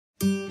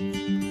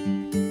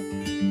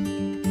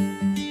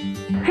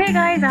Hey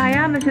guys, I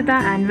am Ishita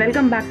and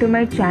welcome back to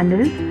my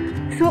channel.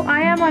 So I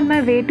am on my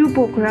way to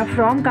Pokhara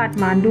from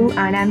Kathmandu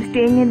and I am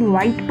staying in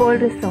White Pearl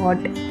Resort.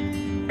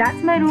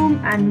 That's my room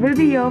and we'll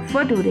be here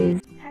for 2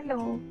 days.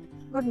 Hello,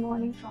 good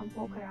morning from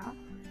Pokhara.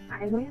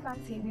 I know you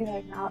can't see me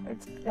right now.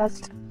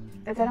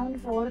 It's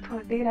around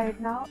 4:30 right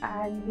now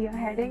and we are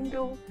heading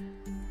to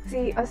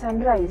see a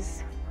sunrise.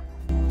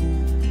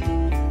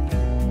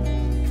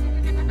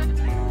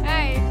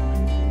 Hi.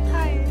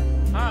 Hi.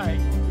 Hi.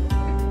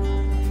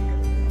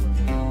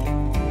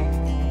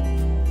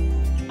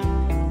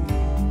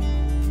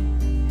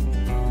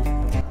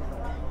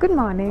 Good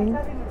morning.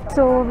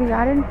 So we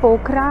are in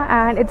Pokhara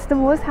and it's the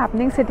most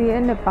happening city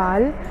in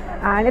Nepal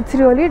and it's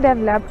really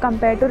developed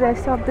compared to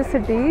rest of the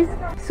cities.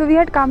 So we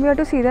had come here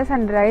to see the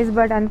sunrise,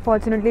 but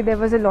unfortunately there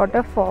was a lot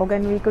of fog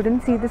and we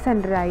couldn't see the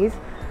sunrise,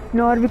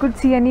 nor we could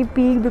see any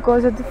peak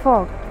because of the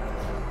fog.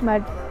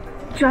 But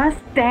Just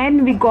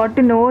then we got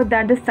to know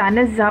that the sun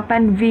is up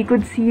and we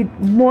could see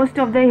most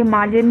of the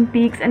Himalayan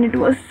peaks and it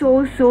was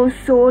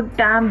so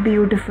damn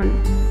beautiful.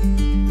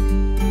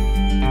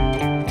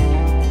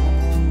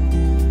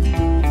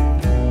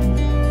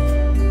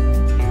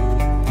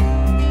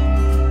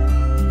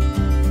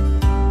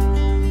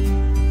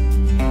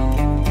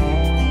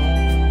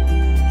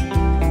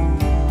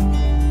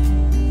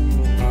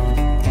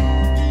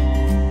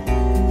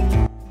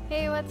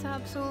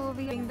 So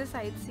we are doing the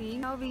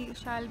sightseeing. Now we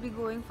shall be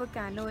going for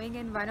canoeing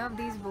in one of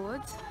these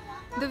boats.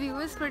 The view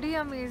is pretty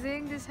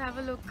amazing. Just have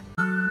a look.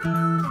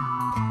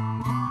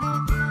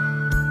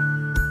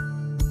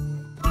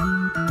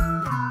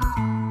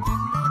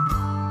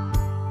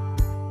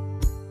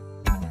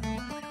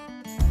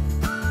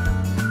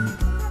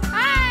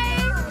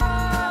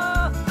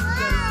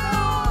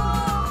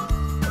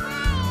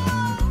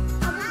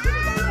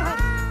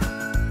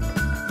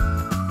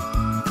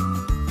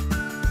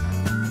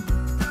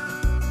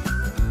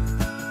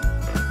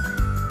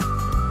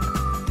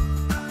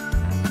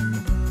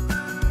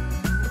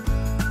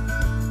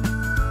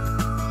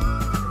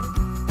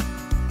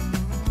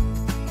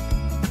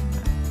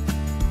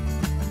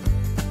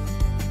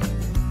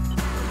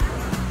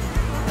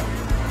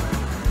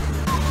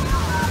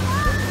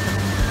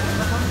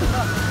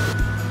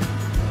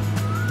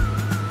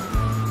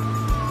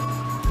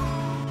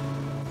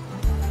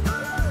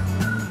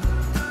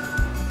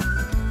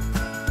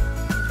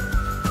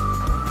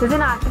 There's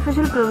an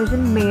artificial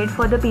provision made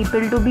for the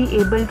people to be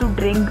able to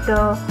drink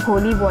the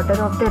holy water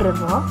of the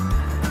river,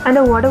 and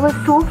the water was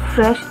so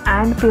fresh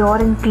and pure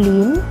and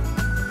clean.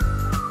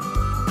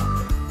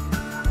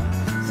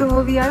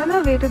 So we are on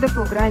our way to the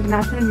Pokhara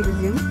International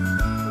Museum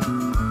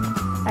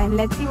and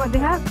let's see what they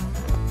have.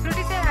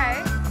 Ruti, say hi.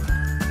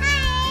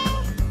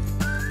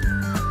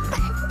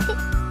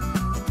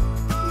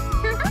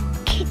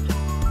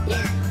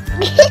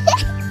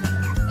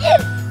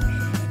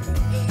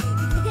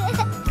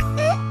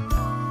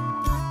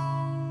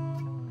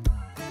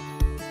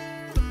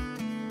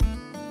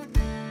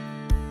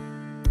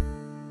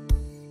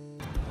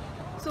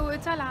 So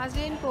it's our last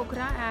day in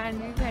Pokhara and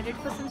we've headed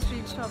for some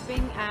street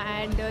shopping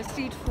and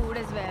street food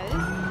as well.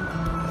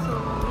 So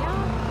yeah.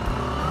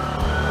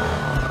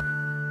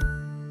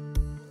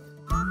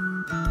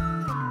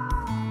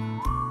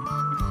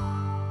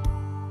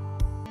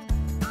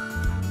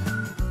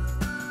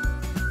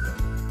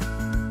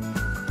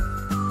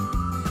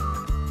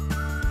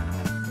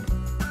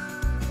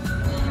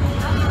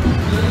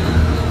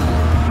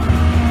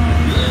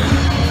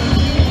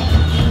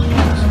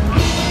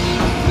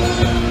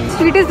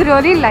 Street is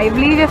really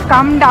lively. We've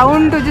come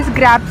down to just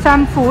grab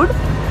some food,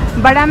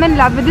 but I'm in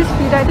love with this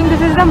street. I think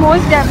this is the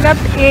most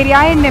developed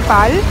area in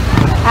Nepal,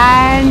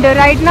 and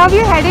right now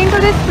we're heading to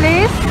this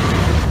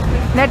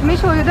place. Let me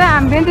show you the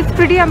ambience. It's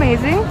pretty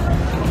amazing.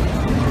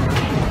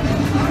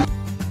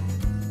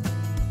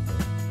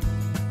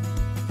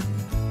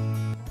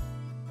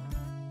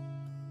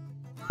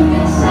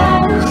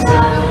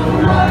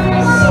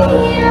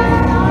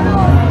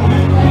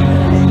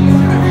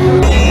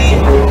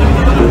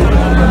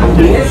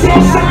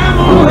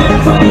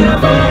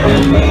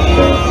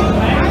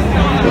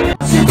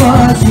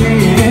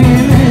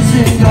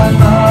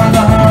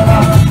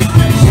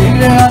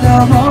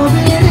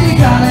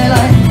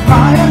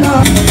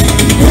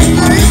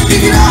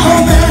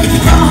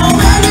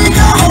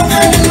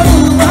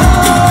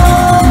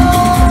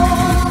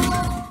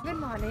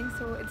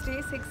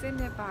 In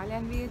Nepal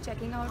and we are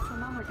checking out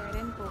from our hotel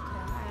in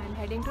Pokhara and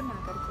heading to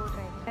Nagarkot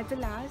right now. That's the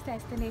last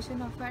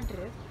destination of our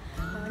trip.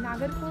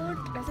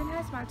 Nagarkot doesn't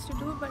have much to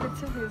do, but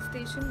it's a hill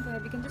station where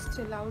we can just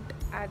chill out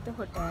at the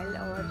hotel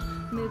or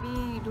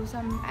maybe do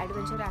some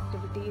adventure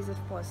activities if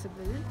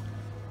possible.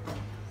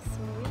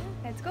 So yeah,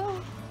 let's go.